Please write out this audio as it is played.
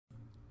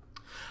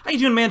How you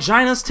doing,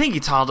 Manginas?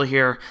 Anangrytoddler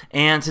here,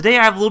 and today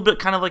I have a little bit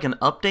kind of like an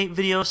update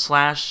video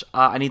slash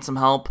I need some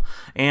help.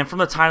 And from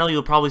the title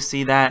you'll probably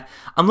see that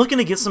I'm looking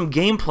to get some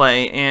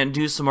gameplay and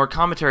do some more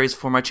commentaries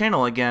for my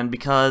channel again,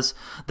 because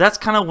that's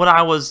kind of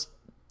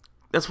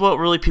that's what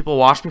really people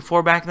watched me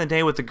for back in the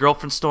day with the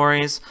girlfriend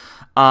stories,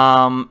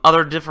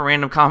 other different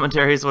random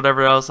commentaries,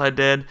 whatever else I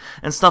did,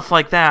 and stuff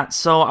like that.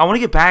 So I want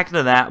to get back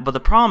into that, but the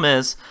problem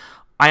is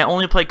I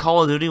only play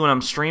Call of Duty when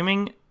I'm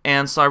streaming,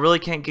 and so I really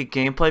can't get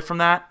gameplay from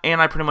that, and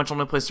I pretty much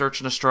only play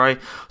Search and Destroy.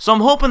 So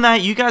I'm hoping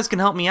that you guys can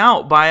help me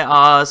out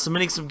by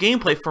submitting some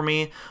gameplay for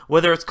me,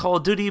 whether it's Call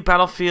of Duty,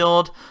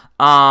 Battlefield,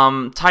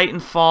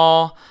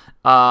 Titanfall,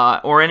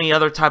 or any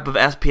other type of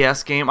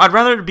FPS game. I'd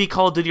rather it be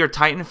Call of Duty or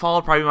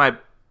Titanfall, probably my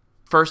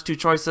first two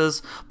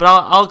choices, but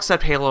I'll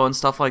accept Halo and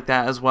stuff like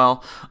that as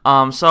well.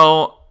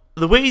 So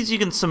the ways you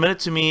can submit it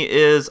to me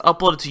is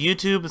upload it to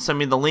YouTube and send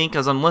me the link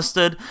as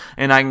unlisted,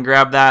 and I can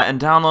grab that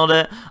and download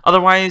it.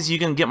 Otherwise, you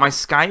can get my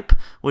Skype,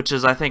 which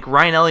is I think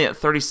Ryan Elliott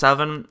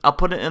 37. I'll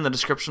put it in the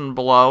description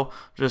below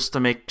just to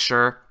make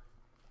sure.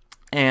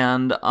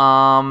 And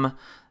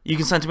you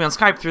can send it to me on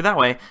Skype through that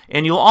way.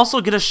 And you'll also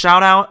get a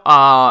shout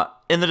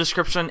out in the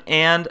description,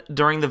 and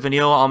during the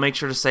video I'll make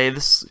sure to say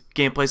this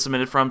gameplay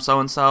submitted from so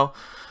and so.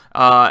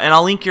 And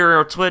I'll link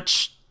your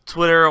Twitch,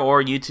 Twitter,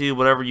 or YouTube,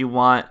 whatever you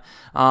want.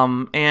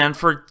 And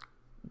for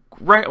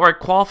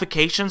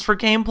qualifications for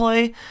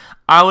gameplay,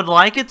 I would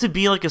like it to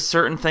be like a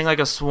certain thing, like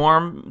a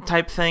swarm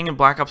type thing in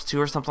Black Ops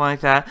 2 or something like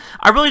that.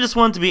 I really just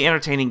want it to be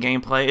entertaining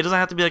gameplay. It doesn't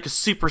have to be like a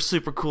super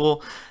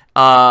cool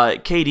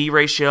KD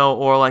ratio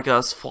or like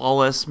a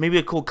flawless. Maybe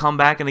a cool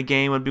comeback in a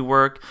game would be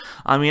work.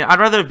 I mean, I'd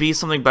rather it be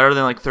something better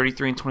than like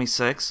 33 and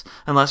 26,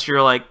 unless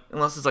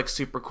it's like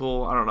super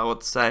cool. I don't know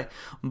what to say,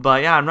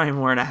 but yeah, I'm not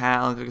even wearing a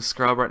hat. I look like a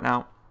scrub right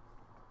now.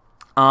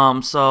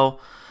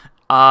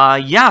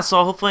 Yeah,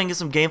 so hopefully I can get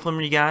some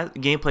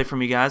gameplay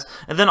from you guys.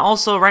 And then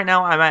also, right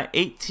now I'm at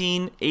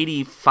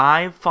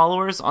 1885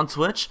 followers on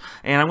Twitch,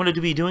 and I'm going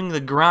to be doing the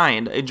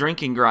grind, a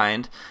drinking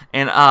grind.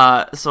 And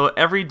so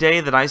every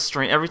day that I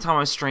stream, every time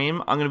I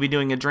stream, I'm going to be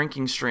doing a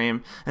drinking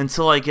stream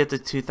until I get to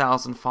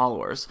 2,000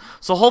 followers.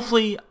 So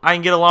hopefully I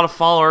can get a lot of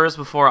followers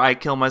before I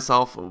kill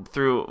myself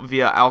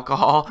via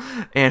alcohol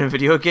and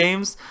video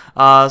games.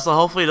 So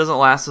hopefully it doesn't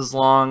last as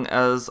long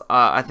as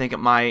I think it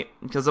might,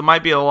 because it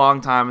might be a long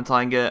time until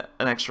I can get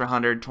an extra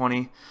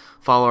 120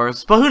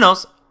 followers, but who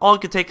knows? All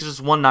it could take is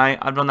just one night.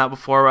 I've done that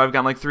before, where I've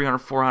gotten like 300,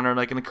 400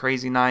 like in a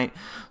crazy night.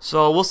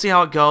 So we'll see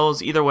how it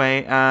goes either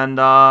way. And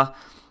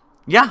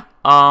yeah,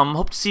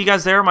 hope to see you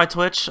guys there on my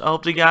Twitch. I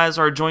hope you guys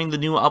are enjoying the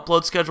new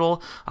upload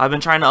schedule. I've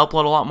been trying to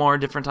upload a lot more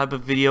different type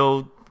of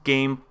video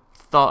game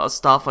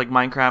stuff like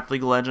Minecraft,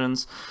 League of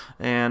Legends,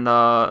 and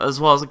as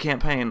well as a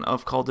campaign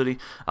of Call of Duty.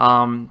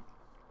 So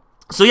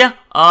yeah,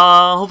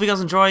 hope you guys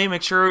enjoy.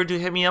 Make sure to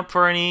hit me up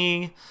for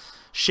any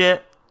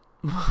shit,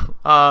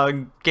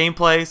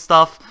 gameplay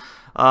stuff.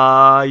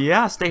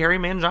 Yeah, stay hairy,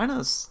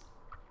 Manginas.